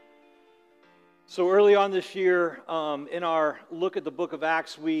So early on this year, in our look at the book of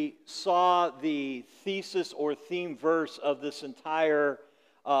Acts, we saw the thesis or theme verse of this entire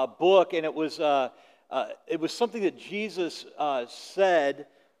book, and it was something that Jesus said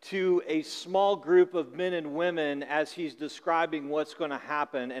to a small group of men and women as he's describing what's going to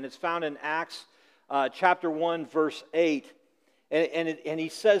happen, and it's found in Acts chapter 1, verse 8, and he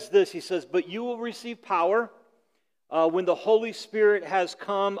says this, he says, "But you will receive power when the Holy Spirit has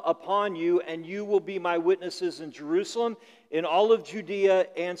come upon you, and you will be my witnesses in Jerusalem, in all of Judea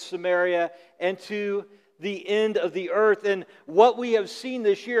and Samaria, and to the end of the earth." And what we have seen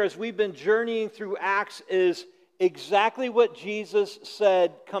this year as we've been journeying through Acts is exactly what Jesus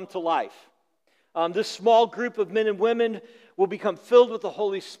said come to life. This small group of men and women will become filled with the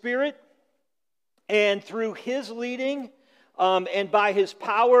Holy Spirit, and through His leading and by His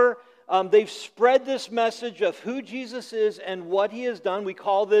power, they've spread this message of who Jesus is and what He has done. We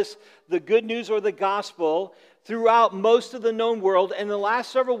call this the good news or the gospel throughout most of the known world. And in the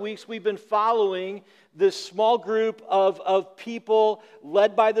last several weeks, we've been following this small group of people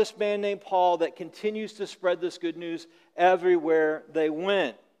led by this man named Paul that continues to spread this good news everywhere they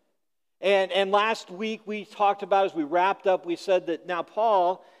went. And last week we talked about, as we wrapped up, we said that now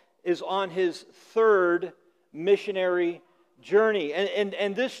Paul is on his third missionary journey.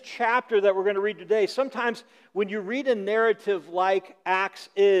 And this chapter that we're going to read today, sometimes when you read a narrative like Acts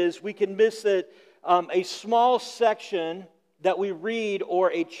is, we can miss that a small section that we read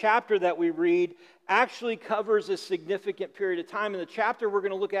or a chapter that we read actually covers a significant period of time. And the chapter we're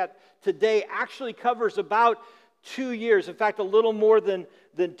going to look at today actually covers about 2 years. In fact, a little more than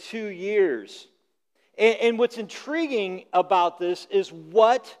 2 years. And what's intriguing about this is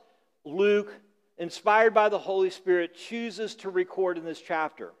what Luke, inspired by the Holy Spirit, chooses to record in this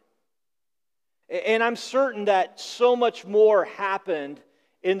chapter. And I'm certain that so much more happened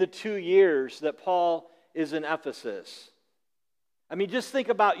in the 2 years that Paul is in Ephesus. I mean, just think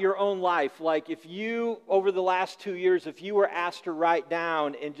about your own life. Like if you, over the last 2 years, if you were asked to write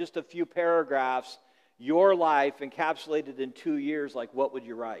down in just a few paragraphs your life encapsulated in 2 years, like what would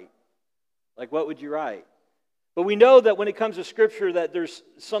you write? Like what would you write? But we know that when it comes to Scripture that there's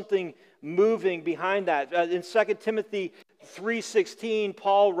something moving behind that. In 2 Timothy 3:16,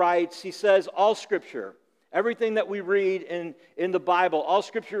 Paul writes, he says, all Scripture, everything that we read in the Bible, all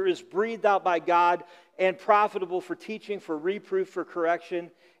Scripture is breathed out by God and profitable for teaching, for reproof, for correction,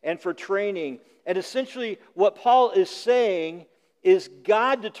 and for training. And essentially what Paul is saying is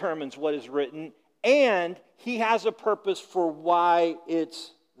God determines what is written, and He has a purpose for why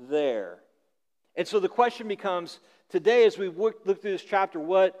it's there. And so the question becomes, today as we look through this chapter,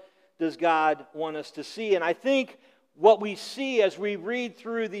 what does God want us to see? And I think what we see as we read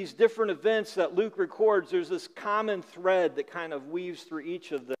through these different events that Luke records, there's this common thread that kind of weaves through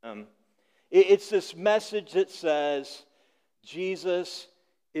each of them. It's this message that says, Jesus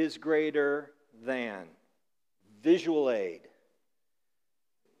is greater than. Visual aid.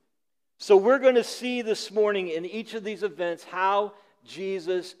 So we're going to see this morning in each of these events how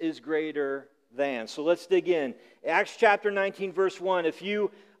Jesus is greater than. So let's dig in. Acts chapter 19, verse 1. If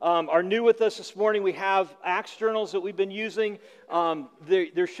you are new with us this morning, we have Acts journals that we've been using.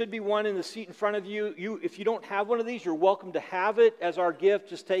 There should be one in the seat in front of you. If you don't have one of these, you're welcome to have it as our gift.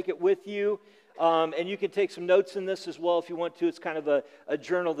 Just take it with you. And you can take some notes in this as well if you want to. It's kind of a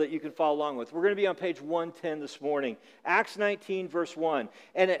journal that you can follow along with. We're going to be on page 110 this morning. Acts 19, verse 1.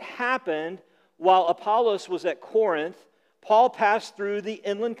 And it happened while Apollos was at Corinth, Paul passed through the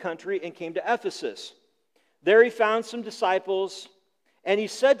inland country and came to Ephesus. There he found some disciples, and he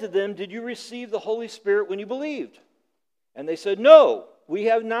said to them, "Did you receive the Holy Spirit when you believed?" And they said, "No, we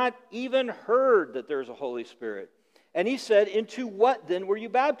have not even heard that there is a Holy Spirit." And he said, "Into what then were you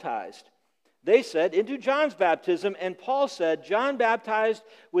baptized?" They said, "Into John's baptism." And Paul said, "John baptized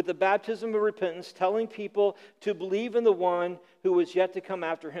with the baptism of repentance, telling people to believe in the one who was yet to come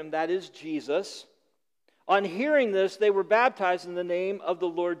after him, that is Jesus." On hearing this, they were baptized in the name of the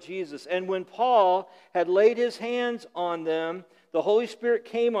Lord Jesus. And when Paul had laid his hands on them, the Holy Spirit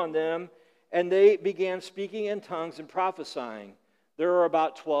came on them, and they began speaking in tongues and prophesying. There were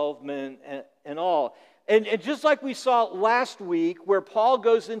about 12 men in all. And just like we saw last week, where Paul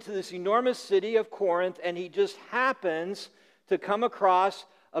goes into this enormous city of Corinth, and he just happens to come across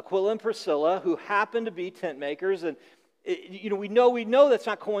Aquila and Priscilla, who happen to be tent makers, and we know that's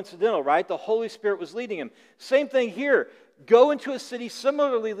not coincidental, right? The Holy Spirit was leading him. Same thing here. Go into a city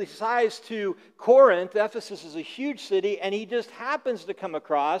similarly sized to Corinth. Ephesus is a huge city, and he just happens to come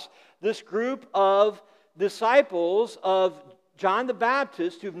across this group of disciples of John the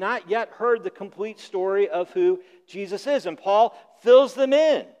Baptist who've not yet heard the complete story of who Jesus is. And Paul fills them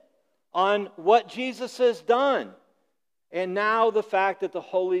in on what Jesus has done. And now the fact that the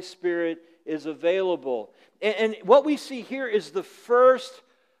Holy Spirit is available. And what we see here is the first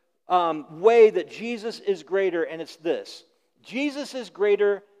way that Jesus is greater, and it's this. Jesus is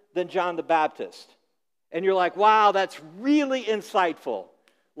greater than John the Baptist. And you're like, wow, that's really insightful.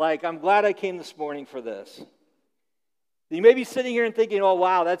 Like, I'm glad I came this morning for this. You may be sitting here and thinking, oh,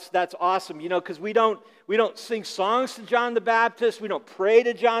 wow, that's awesome, because we don't sing songs to John the Baptist. We don't pray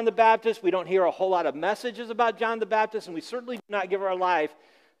to John the Baptist. We don't hear a whole lot of messages about John the Baptist, and we certainly do not give our life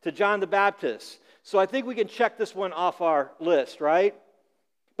to John the Baptist. So I think we can check this one off our list, right?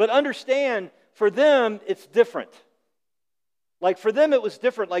 But understand, for them, it's different. Like, for them, it was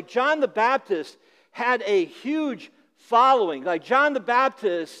different. Like, John the Baptist had a huge following. Like, John the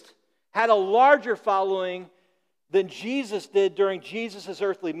Baptist had a larger following than Jesus did during Jesus'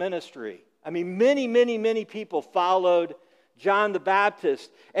 earthly ministry. I mean, many, many, many people followed John the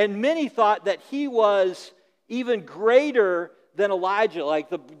Baptist. And many thought that he was even greater than Elijah, like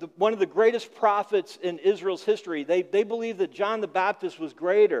one of the greatest prophets in Israel's history. They believed that John the Baptist was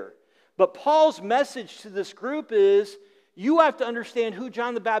greater. But Paul's message to this group is, you have to understand who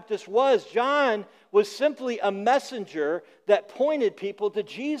John the Baptist was. John was simply a messenger that pointed people to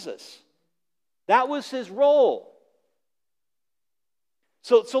Jesus. That was his role.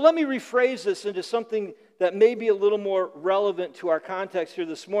 So let me rephrase this into something that may be a little more relevant to our context here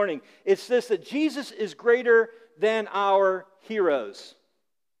this morning. It's this, that Jesus is greater than our heroes.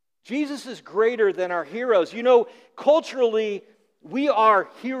 Jesus is greater than our heroes. Culturally, we are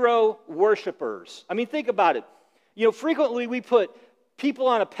hero worshipers. I mean, think about it. Frequently we put people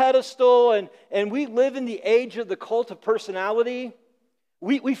on a pedestal, and we live in the age of the cult of personality.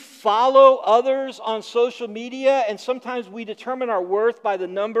 We follow others on social media, and sometimes we determine our worth by the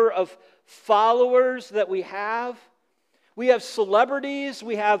number of followers that we have. We have celebrities,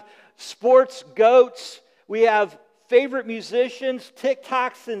 we have sports goats, we have favorite musicians,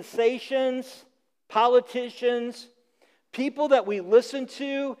 TikTok sensations, politicians, people that we listen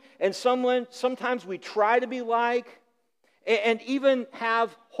to, and sometimes we try to be like, and even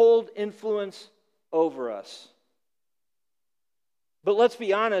hold influence over us. But let's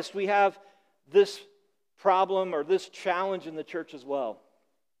be honest, we have this problem or this challenge in the church as well.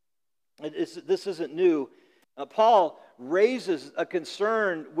 This isn't new. Paul raises a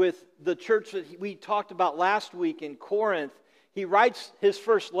concern with the church that we talked about last week in Corinth. He writes his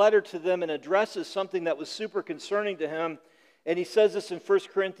first letter to them and addresses something that was super concerning to him. And he says this in 1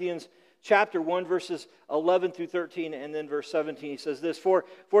 Corinthians chapter 1, verses 11 through 13, and then verse 17. He says this, For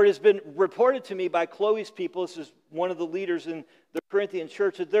it has been reported to me by Chloe's people, this is one of the leaders in the Corinthian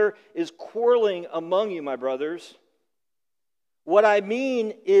church, that there is quarreling among you, my brothers. What I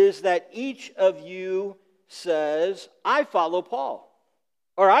mean is that each of you says, I follow Paul,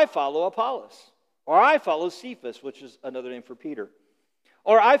 or I follow Apollos, or I follow Cephas, which is another name for Peter,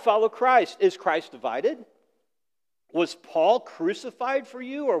 or I follow Christ. Is Christ divided? Was Paul crucified for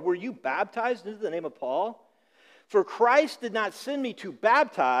you, or were you baptized into the name of Paul? For Christ did not send me to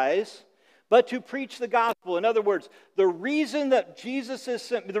baptize, but to preach the gospel. In other words, the reason that Jesus is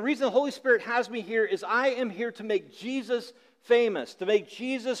sent, the reason the Holy Spirit has me here is I am here to make Jesus famous, to make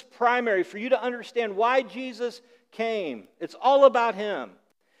Jesus primary, for you to understand why Jesus came. It's all about him,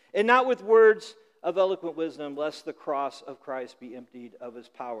 and not with words of eloquent wisdom, lest the cross of Christ be emptied of his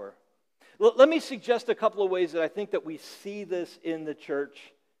power. Let me suggest a couple of ways that I think that we see this in the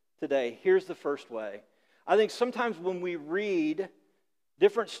church today. Here's the first way. I think sometimes when we read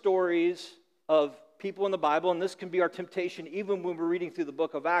different stories of people in the Bible, and this can be our temptation even when we're reading through the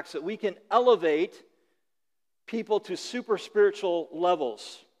book of Acts, that we can elevate people to super spiritual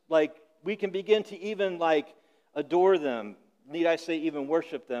levels. Like, we can begin to even adore them. Need I say even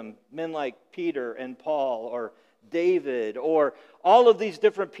worship them? Men like Peter and Paul, or David, or all of these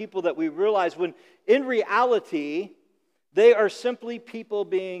different people that we realize when in reality they are simply people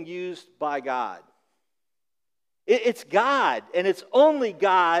being used by God. It's God, and it's only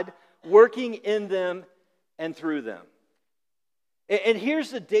God working in them and through them. And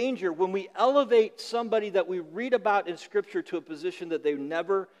here's the danger when we elevate somebody that we read about in Scripture to a position that they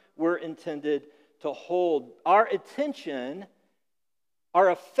never were intended to hold. Our attention,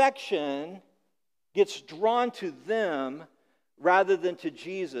 our affection gets drawn to them rather than to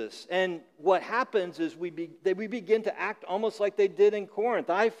Jesus. And what happens is we begin to act almost like they did in Corinth.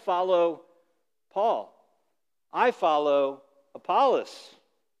 I follow Paul. I follow Apollos.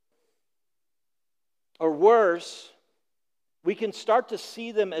 Or worse, we can start to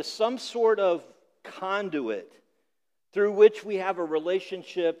see them as some sort of conduit through which we have a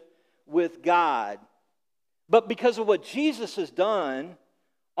relationship with God. But because of what Jesus has done,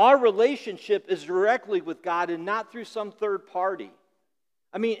 Our relationship is directly with God and not through some third party.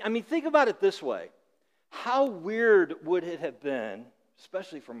 I mean, think about it this way. How weird would it have been,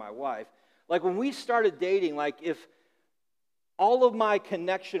 especially for my wife, like when we started dating, like if all of my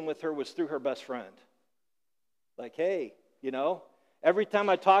connection with her was through her best friend. Like, hey, every time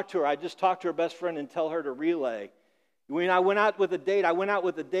I talk to her, I just talk to her best friend and tell her to relay. When I went out with a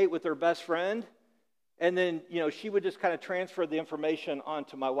date with her best friend, and then, she would just kind of transfer the information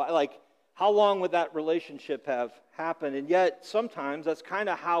onto my wife. Like, how long would that relationship have happened? And yet, sometimes that's kind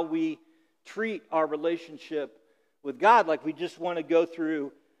of how we treat our relationship with God. Like, we just want to go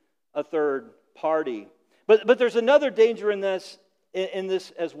through a third party. But there's another danger in this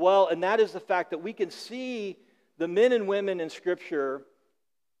as well, and that is the fact that we can see the men and women in Scripture,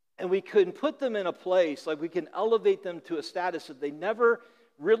 and we can put them in a place, like we can elevate them to a status that they never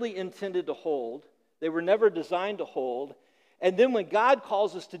really intended to hold. They were never designed to hold. And then when God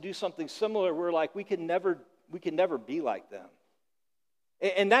calls us to do something similar, we're like, we can never be like them.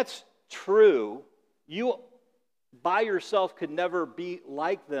 And that's true. You by yourself could never be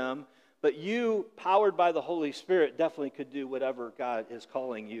like them, but you, powered by the Holy Spirit, definitely could do whatever God is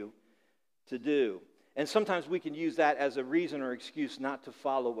calling you to do. And sometimes we can use that as a reason or excuse not to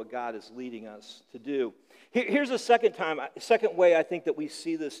follow what God is leading us to do. Here's a second way I think that we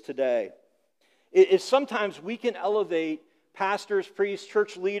see this today. Is sometimes we can elevate pastors, priests,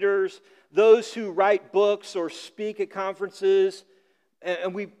 church leaders, those who write books or speak at conferences,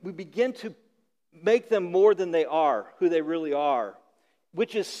 and we begin to make them more than they are, who they really are,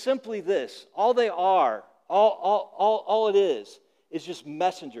 which is simply this. All they are, all it is just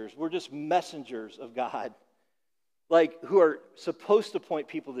messengers. We're just messengers of God, like who are supposed to point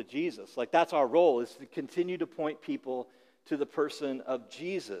people to Jesus. Like that's our role, is to continue to point people to the person of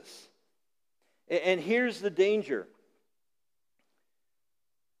Jesus. And here's the danger.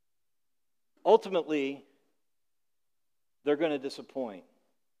 Ultimately, they're going to disappoint.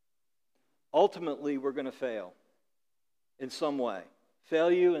 Ultimately, we're going to fail in some way. Fail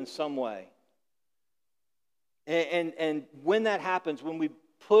you in some way. And when that happens, when we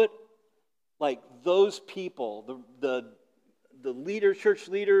put like those people, the leaders, church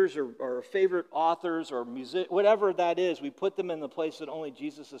leaders, or favorite authors, or music, whatever that is, we put them in the place that only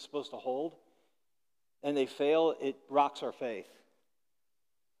Jesus is supposed to hold, and they fail, it rocks our faith.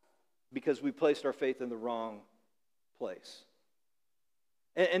 Because we placed our faith in the wrong place.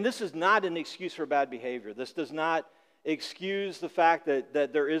 And this is not an excuse for bad behavior. This does not excuse the fact that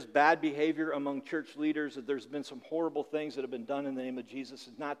there is bad behavior among church leaders, that there's been some horrible things that have been done in the name of Jesus.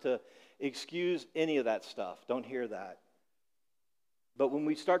 It's not to excuse any of that stuff. Don't hear that. But when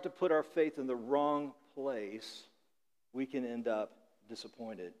we start to put our faith in the wrong place, we can end up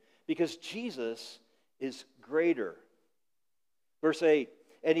disappointed. Because Jesus is greater. Verse 8,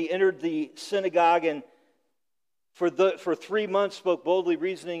 and he entered the synagogue and for 3 months spoke boldly,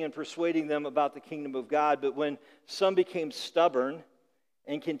 reasoning and persuading them about the kingdom of God. But when some became stubborn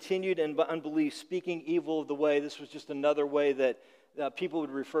and continued in unbelief, speaking evil of the way, this was just another way that people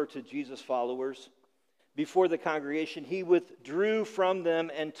would refer to Jesus' followers, before the congregation, he withdrew from them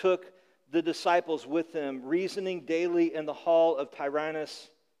and took the disciples with him, reasoning daily in the hall of Tyrannus.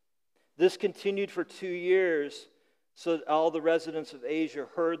 This continued for 2 years, so that all the residents of Asia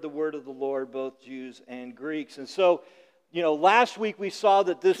heard the word of the Lord, both Jews and Greeks. And so, last week we saw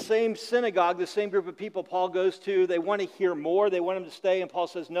that this same synagogue, the same group of people Paul goes to, they want to hear more. They want him to stay. And Paul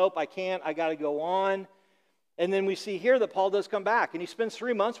says, nope, I can't. I got to go on. And then we see here that Paul does come back. And he spends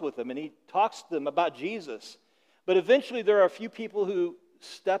 3 months with them. And he talks to them about Jesus. But eventually there are a few people who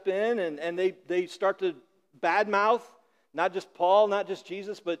step in and they start to badmouth, not just Paul, not just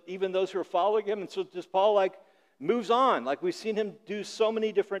Jesus, but even those who are following him. And so just Paul moves on, like we've seen him do so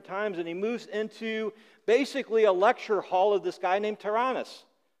many different times, and he moves into basically a lecture hall of this guy named Tyrannus.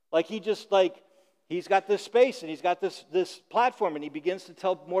 He's got this space, and he's got this platform, and he begins to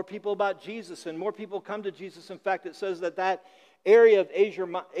tell more people about Jesus, and more people come to Jesus. In fact, it says that area of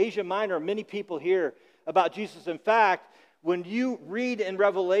Asia Minor, many people hear about Jesus. In fact, when you read in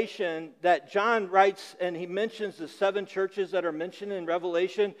Revelation that John writes, and he mentions the 7 churches that are mentioned in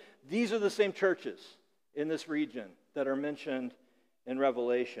Revelation, these are the same churches in this region that are mentioned in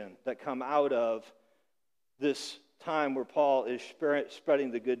Revelation, that come out of this time where Paul is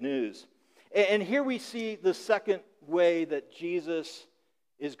spreading the good news. And here we see the second way that Jesus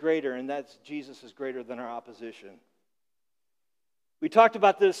is greater, and that's Jesus is greater than our opposition. We talked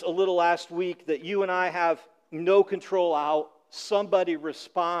about this a little last week, that you and I have no control how somebody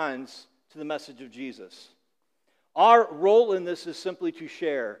responds to the message of Jesus. Our role in this is simply to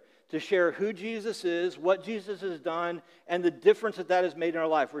share to share who Jesus is, what Jesus has done, and the difference that that has made in our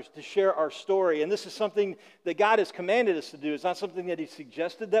life. We're to share our story. And this is something that God has commanded us to do. It's not something that He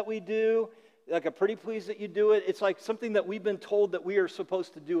suggested that we do, like a pretty please that you do it. It's like something that we've been told that we are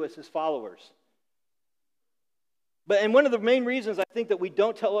supposed to do as His followers. And one of the main reasons I think that we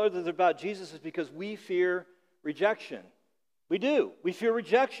don't tell others about Jesus is because we fear rejection. We do. We fear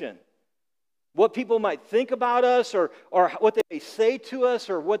rejection. What people might think about us, or what they may say to us,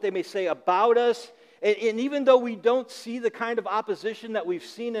 or what they may say about us. And even though we don't see the kind of opposition that we've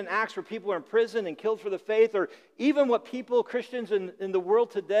seen in Acts where people are in prison and killed for the faith, or even what people, Christians in the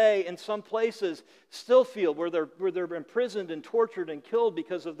world today in some places still feel, where they're imprisoned and tortured and killed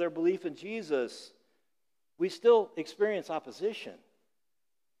because of their belief in Jesus, we still experience opposition.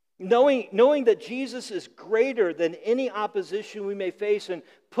 Knowing that Jesus is greater than any opposition we may face, and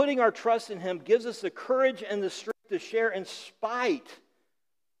putting our trust in Him gives us the courage and the strength to share in spite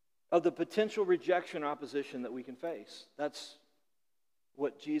of the potential rejection or opposition that we can face. That's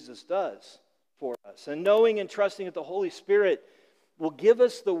what Jesus does for us. And knowing and trusting that the Holy Spirit will give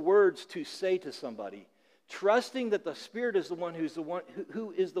us the words to say to somebody, trusting that the Spirit is the one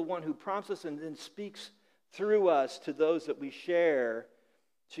who is the one who prompts us and then speaks through us to those that we share,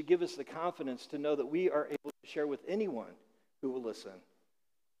 should give us the confidence to know that we are able to share with anyone who will listen,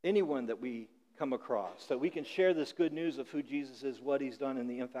 anyone that we come across, that we can share this good news of who Jesus is, what He's done, and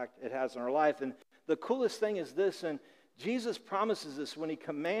the impact it has in our life. And the coolest thing is this, and Jesus promises this when He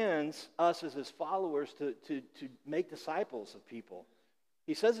commands us as His followers to make disciples of people.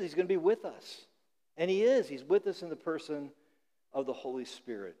 He says that He's going to be with us, and He is. He's with us in the person of the Holy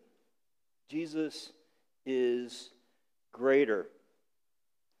Spirit. Jesus is greater.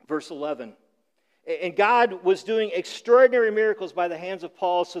 Verse 11, and God was doing extraordinary miracles by the hands of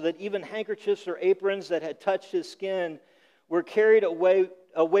Paul, so that even handkerchiefs or aprons that had touched his skin were carried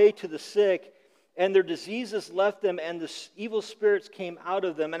away to the sick, and their diseases left them, and the evil spirits came out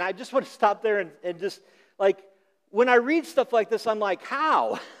of them. And I just want to stop there and just, like, when I read stuff like this, I'm like,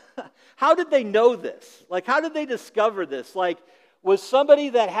 how? How did they know this? Like, how did they discover this? Like, was somebody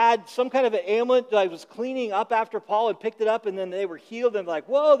that had some kind of an ailment that was cleaning up after Paul and picked it up, and then they were healed, and like,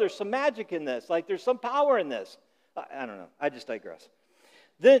 whoa, there's some magic in this. Like, there's some power in this. I don't know. I just digress.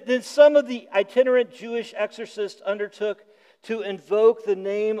 Then some of the itinerant Jewish exorcists undertook to invoke the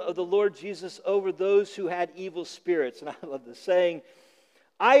name of the Lord Jesus over those who had evil spirits. And I love this saying,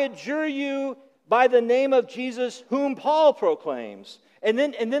 I adjure you by the name of Jesus, whom Paul proclaims. And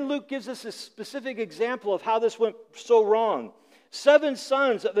then Luke gives us a specific example of how this went so wrong. 7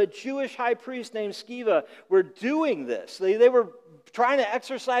 sons of a Jewish high priest named Sceva were doing this. They were trying to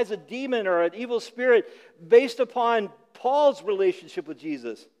exorcise a demon or an evil spirit based upon Paul's relationship with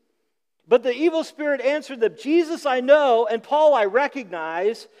Jesus. But the evil spirit answered them, Jesus I know, and Paul I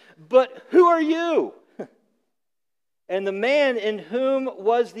recognize, but who are you? And the man in whom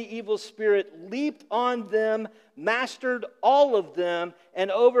was the evil spirit leaped on them, mastered all of them, and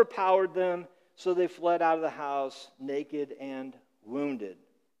overpowered them. So they fled out of the house, naked and wounded.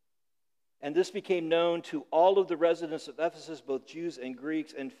 And this became known to all of the residents of Ephesus, both Jews and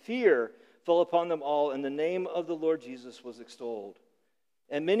Greeks, and fear fell upon them all, and the name of the Lord Jesus was extolled.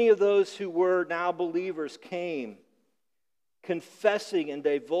 And many of those who were now believers came, confessing and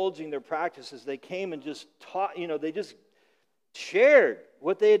divulging their practices. They came and just taught, they just shared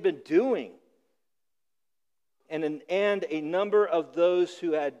what they had been doing. And a number of those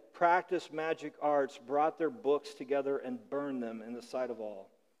who had practiced magic arts brought their books together and burned them in the sight of all.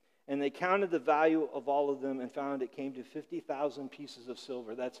 And they counted the value of all of them and found it came to 50,000 pieces of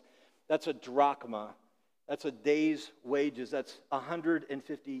silver. That's a drachma. That's a day's wages. That's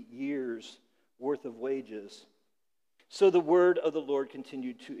 150 years worth of wages. So the word of the Lord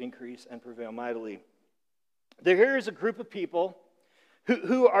continued to increase and prevail mightily. Here is a group of people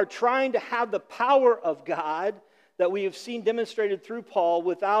who are trying to have the power of God that we have seen demonstrated through Paul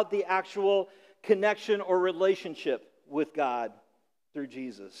without the actual connection or relationship with God through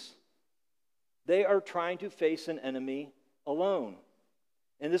Jesus. They are trying to face an enemy alone.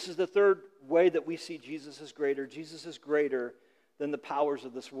 And this is the third way that we see Jesus is greater. Jesus is greater than the powers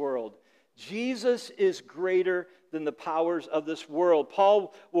of this world. Jesus is greater than the powers of this world.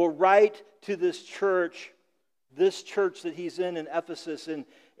 Paul will write to this church that he's in Ephesus, and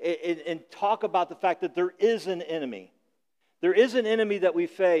talk about the fact that there is an enemy. There is an enemy that we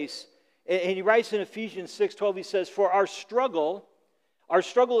face. And he writes in Ephesians 6:12, he says, for our struggle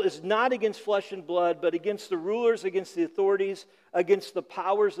is not against flesh and blood, but against the rulers, against the authorities, against the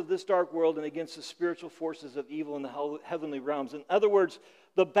powers of this dark world, and against the spiritual forces of evil in the heavenly realms. In other words,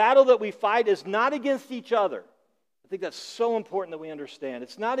 the battle that we fight is not against each other. think that's so important that we understand.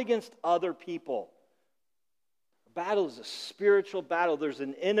 It's not against other people. The battle is a spiritual battle. There's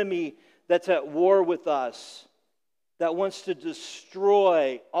an enemy that's at war with us that wants to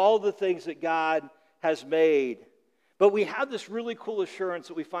destroy all the things that God has made. But we have this really cool assurance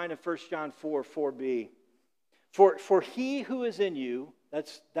that we find in 1 John 4:4b. For he who is in you,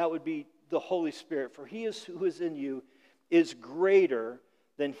 that would be the Holy Spirit, for he who is in you is greater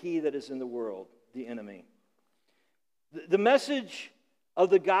than he that is in the world, the enemy. The message of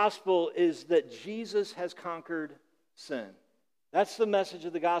the gospel is that Jesus has conquered sin. That's the message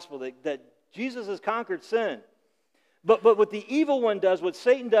of the gospel, that Jesus has conquered sin. But what the evil one does, what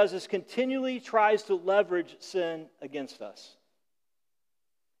Satan does, is continually tries to leverage sin against us.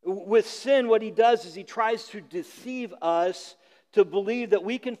 With sin, what he does is he tries to deceive us to believe that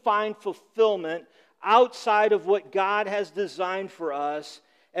we can find fulfillment outside of what God has designed for us.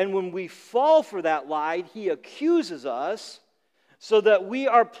 And when we fall for that lie, he accuses us so that we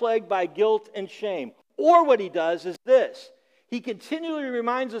are plagued by guilt and shame. Or what he does is this: he continually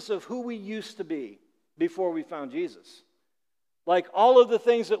reminds us of who we used to be before we found Jesus. Like all of the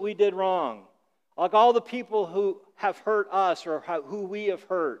things that we did wrong. Like all the people who have hurt us or who we have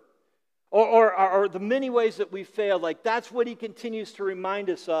hurt. Or the many ways that we failed. Like that's what he continues to remind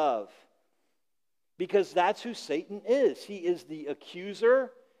us of. Because that's who Satan is. He is the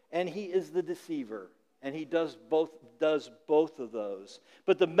accuser and he is the deceiver. And he does both of those.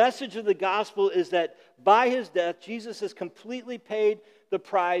 But the message of the gospel is that by his death, Jesus has completely paid the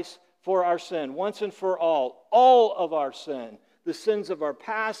price for our sin, once and for all of our sin. The sins of our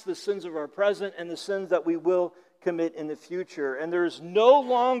past, the sins of our present, and the sins that we will commit in the future. And there is no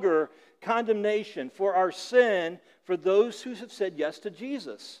longer condemnation for our sin for those who have said yes to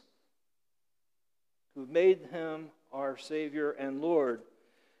Jesus, who made him our Savior and Lord.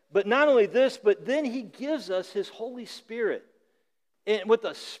 But not only this, but then he gives us his Holy Spirit. And what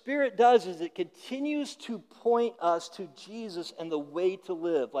the Spirit does is it continues to point us to Jesus and the way to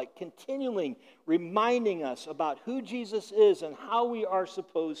live, like continually reminding us about who Jesus is and how we are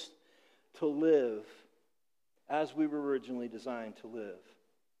supposed to live as we were originally designed to live.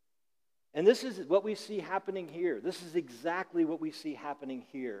 And this is what we see happening here. This is exactly what we see happening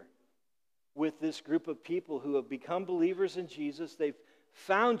here with this group of people who have become believers in Jesus. They've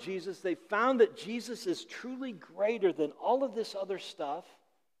found Jesus. They found that Jesus is truly greater than all of this other stuff.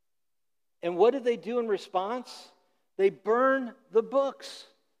 And what did they do in response? They burn the books.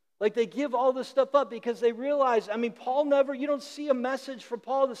 Like they give all this stuff up because they realize, you don't see a message for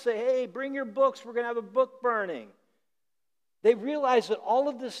Paul to say, hey, bring your books, we're going to have a book burning. They realize that all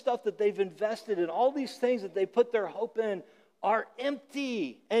of this stuff that they've invested in, all these things that they put their hope in, are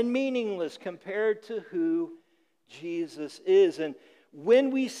empty and meaningless compared to who Jesus is. And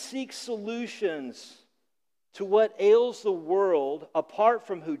when we seek solutions to what ails the world apart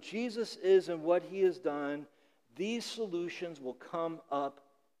from who Jesus is and what he has done, these solutions will come up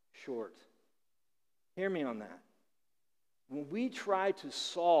short. Hear me on that. When we try to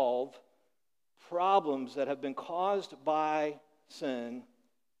solve problems that have been caused by sin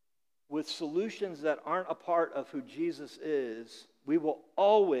with solutions that aren't a part of who Jesus is, we will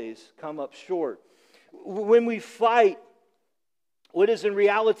always come up short. When we fight what is in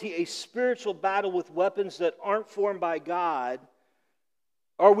reality a spiritual battle with weapons that aren't formed by God,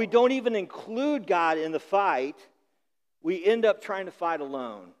 or we don't even include God in the fight, we end up trying to fight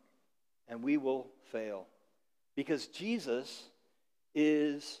alone, and we will fail. Because Jesus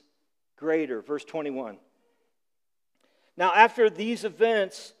is greater. Verse 21. Now, after these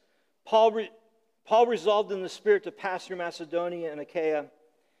events, Paul resolved in the Spirit to pass through Macedonia and Achaia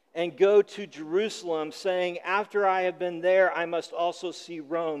and go to Jerusalem, saying, after I have been there, I must also see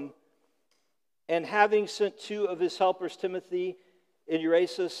Rome. And having sent two of his helpers, Timothy and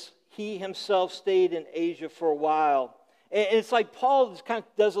Erastus, he himself stayed in Asia for a while. And it's like Paul just kind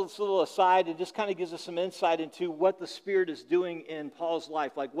of does this little aside and just kind of gives us some insight into what the Spirit is doing in Paul's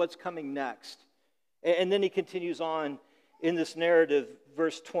life, like what's coming next. And then he continues on in this narrative,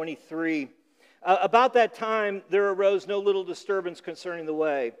 verse 23. About that time, there arose no little disturbance concerning the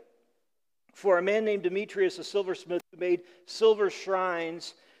way. For a man named Demetrius, a silversmith, who made silver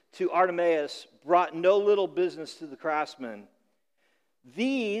shrines to Artemis, brought no little business to the craftsmen.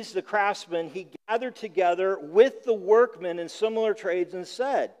 These, the craftsmen, he gathered together with the workmen in similar trades and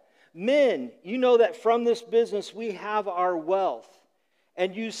said, men, you know that from this business we have our wealth.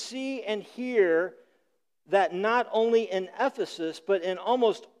 And you see and hear that not only in Ephesus, but in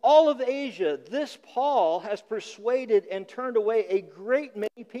almost all of Asia, this Paul has persuaded and turned away a great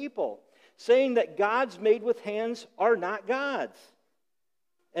many people, saying that gods made with hands are not gods.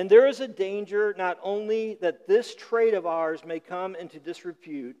 And there is a danger not only that this trade of ours may come into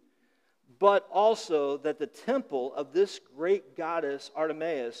disrepute, but also that the temple of this great goddess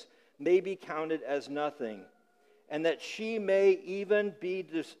Artemis may be counted as nothing, and that she may even be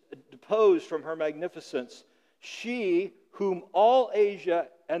deposed from her magnificence, she whom all Asia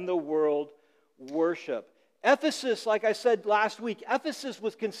and the world worship. Ephesus, like I said last week, Ephesus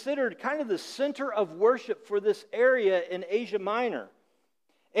was considered kind of the center of worship for this area in Asia Minor.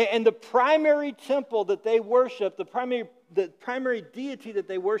 And the primary temple that they worshiped, the primary deity that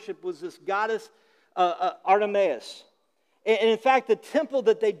they worshiped was this goddess Artemis. And in fact, the temple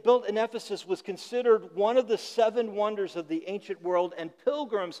that they built in Ephesus was considered one of the 7 wonders of the ancient world, and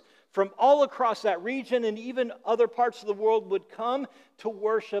pilgrims from all across that region and even other parts of the world would come to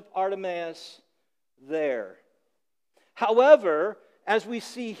worship Artemis there. However, as we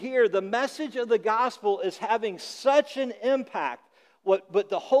see here, the message of the gospel is having such an impact. What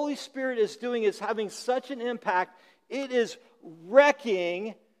the Holy Spirit is doing is having such an impact, it is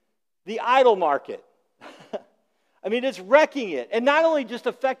wrecking the idol market. I mean, it's wrecking it. And not only just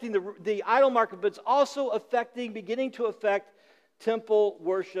affecting the idol market, but it's also beginning to affect temple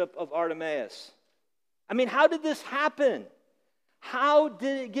worship of Artemis. I mean, how did this happen? How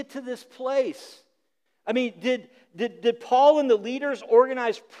did it get to this place? I mean, did Paul and the leaders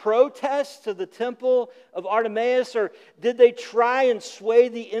organize protests to the temple of Artemis, or did they try and sway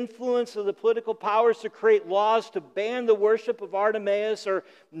the influence of the political powers to create laws to ban the worship of Artemis or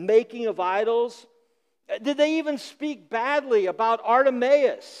making of idols? Did they even speak badly about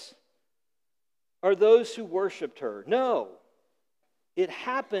Artemis or those who worshiped her? No. It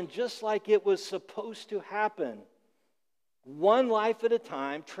happened just like it was supposed to happen. One life at a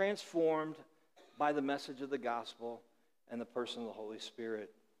time, transformed by the message of the gospel and the person of the Holy Spirit.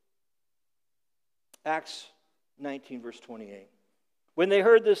 Acts 19, verse 28. When they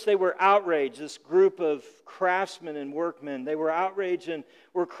heard this, they were outraged. This group of craftsmen and workmen, they were outraged and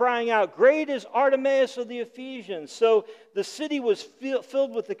were crying out, "Great is Artemis of the Ephesians." So the city was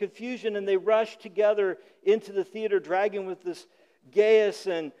filled with the confusion, and they rushed together into the theater, dragging with this Gaius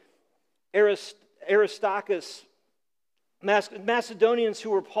and Aristarchus, Macedonians who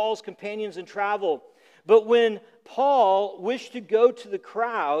were Paul's companions in travel. But when Paul wished to go in the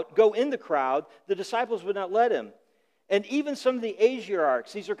crowd, the disciples would not let him. And even some of the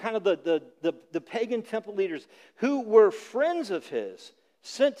Asiarchs, these are kind of the pagan temple leaders who were friends of his,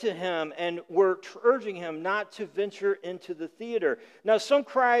 sent to him and were urging him not to venture into the theater. Now some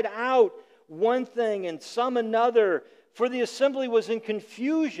cried out one thing and some another, for the assembly was in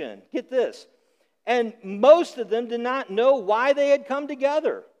confusion. Get this. And most of them did not know why they had come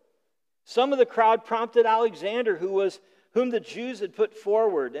together. Some of the crowd prompted Alexander, whom the Jews had put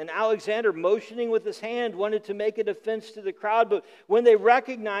forward. And Alexander, motioning with his hand, wanted to make a defense to the crowd. But when they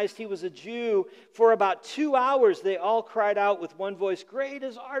recognized he was a Jew, for about 2 hours they all cried out with one voice, "Great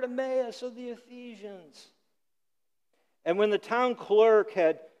is Artemis of the Ephesians." And when the town clerk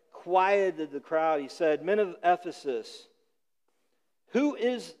had quieted the crowd, he said, "Men of Ephesus, who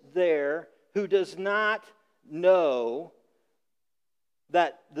is there who does not know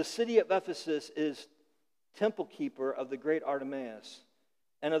that the city of Ephesus is temple keeper of the great Artemis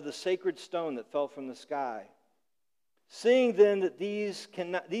and of the sacred stone that fell from the sky? Seeing then that these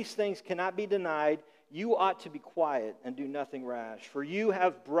things cannot be denied, you ought to be quiet and do nothing rash. For you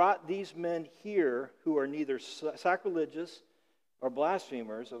have brought these men here who are neither sacrilegious or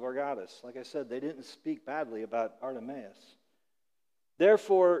blasphemers of our goddess." Like I said, they didn't speak badly about Artemis.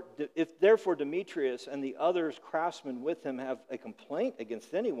 If Demetrius and the others craftsmen with him have a complaint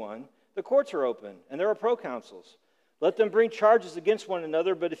against anyone, the courts are open, and there are proconsuls. Let them bring charges against one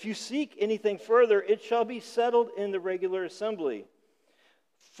another, but if you seek anything further, it shall be settled in the regular assembly.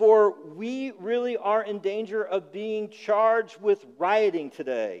 For we really are in danger of being charged with rioting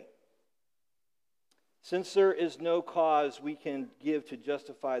today, since there is no cause we can give to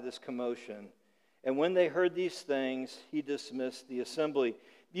justify this commotion. And when they heard these things, he dismissed the assembly.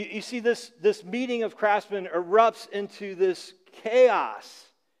 You see, this meeting of craftsmen erupts into this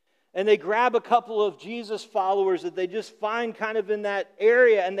chaos. And they grab a couple of Jesus followers that they just find kind of in that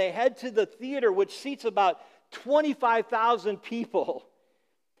area, and they head to the theater, which seats about 25,000 people.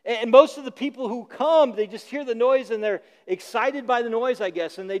 And most of the people who come, they just hear the noise, and they're excited by the noise, I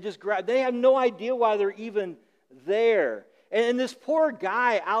guess, and they just grab. They have no idea why they're even there. And this poor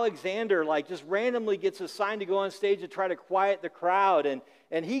guy, Alexander, just randomly gets assigned to go on stage to try to quiet the crowd.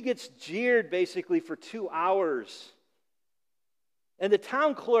 And he gets jeered basically for 2 hours. And the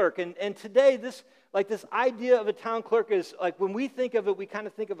town clerk, and today this idea of a town clerk is, when we think of it, we kind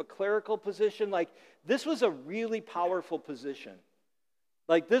of think of a clerical position. This was a really powerful position.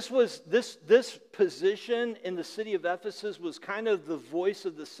 Like this position in the city of Ephesus was kind of the voice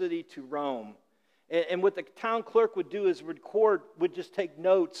of the city to Rome. And what the town clerk would do is would just take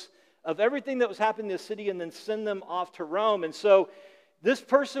notes of everything that was happening in the city and then send them off to Rome. And so this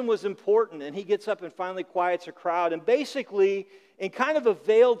person was important, and he gets up and finally quiets a crowd. And basically, in kind of a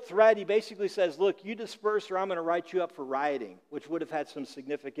veiled threat, he basically says, look, you disperse or I'm going to write you up for rioting, which would have had some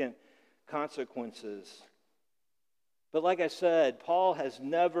significant consequences. But like I said, Paul has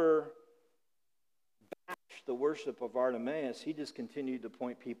never bashed the worship of Artemis. He just continued to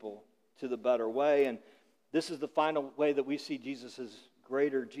point people to the better way. And this is the final way that we see Jesus is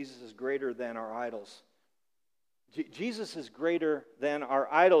greater. Jesus is greater than our idols. Jesus is greater than our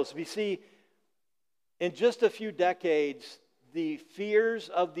idols. We see in just a few decades, the fears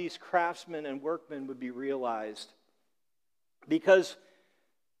of these craftsmen and workmen would be realized. Because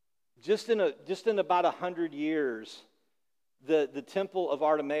just in about 100 years, the temple of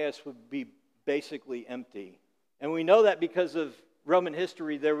Artemis would be basically empty. And we know that because of Roman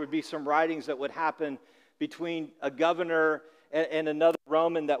history. There would be some writings that would happen between a governor and another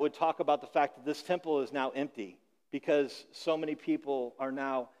Roman that would talk about the fact that this temple is now empty because so many people are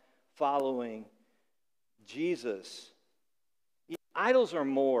now following Jesus. Idols are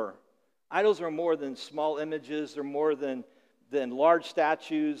more. Idols are more than small images. They're more than large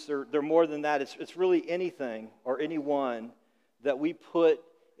statues. They're more than that. It's really anything or anyone that we put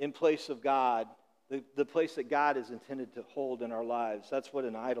in place of God, the place that God is intended to hold in our lives. That's what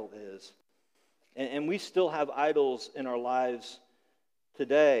an idol is. And we still have idols in our lives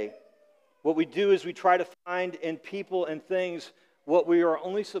today. What we do is we try to find in people and things what we are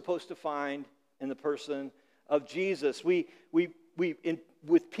only supposed to find in the person of Jesus.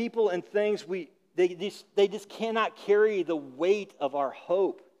 With people and things, they just cannot carry the weight of our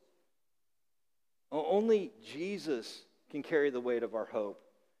hope. Only Jesus can carry the weight of our hope.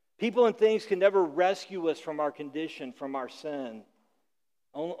 People and things can never rescue us from our condition, from our sin.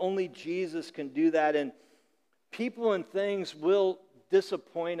 Only Jesus can do that. And people and things will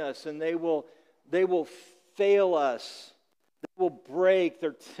disappoint us, and they will fail us. They will break.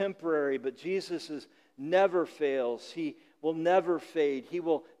 They're temporary, but Jesus never fails. He will never fade. He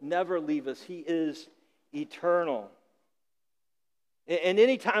will never leave us. He is eternal. And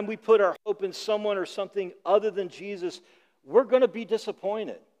anytime we put our hope in someone or something other than Jesus, we're going to be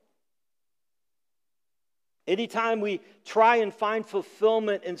disappointed. Anytime we try and find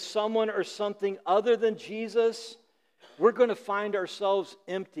fulfillment in someone or something other than Jesus, we're going to find ourselves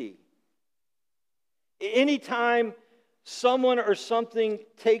empty. Anytime someone or something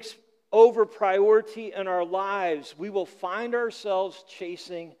takes over priority in our lives, we will find ourselves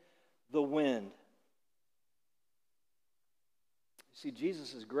chasing the wind. See,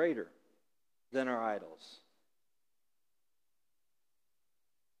 Jesus is greater than our idols.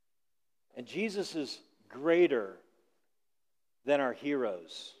 And Jesus is greater than our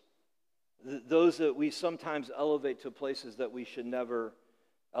heroes. Those that we sometimes elevate to places that we should never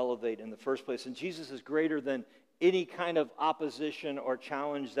elevate in the first place. And Jesus is greater than any kind of opposition or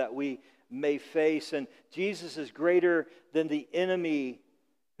challenge that we may face. And Jesus is greater than the enemy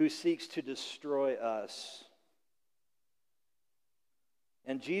who seeks to destroy us.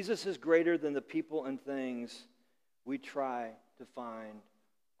 And Jesus is greater than the people and things we try to find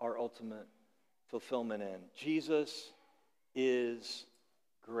our ultimate fulfillment in. Jesus is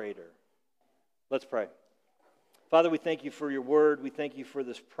greater. Let's pray. Father, we thank you for your word. We thank you for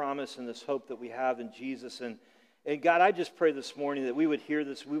this promise and this hope that we have in Jesus. And God, I just pray this morning that we would hear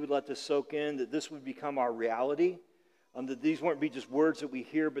this, we would let this soak in, that this would become our reality, that these won't be just words that we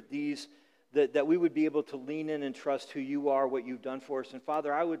hear, but that we would be able to lean in and trust who you are, what you've done for us. And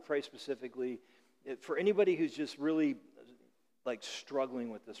Father, I would pray specifically for anybody who's just really like struggling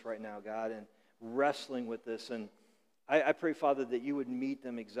with this right now, God, and wrestling with this. And I pray, Father, that you would meet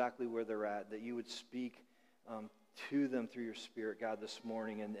them exactly where they're at, that you would speak to them through your Spirit, God, this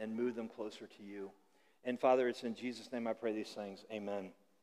morning and move them closer to you. And Father, it's in Jesus' name I pray these things. Amen.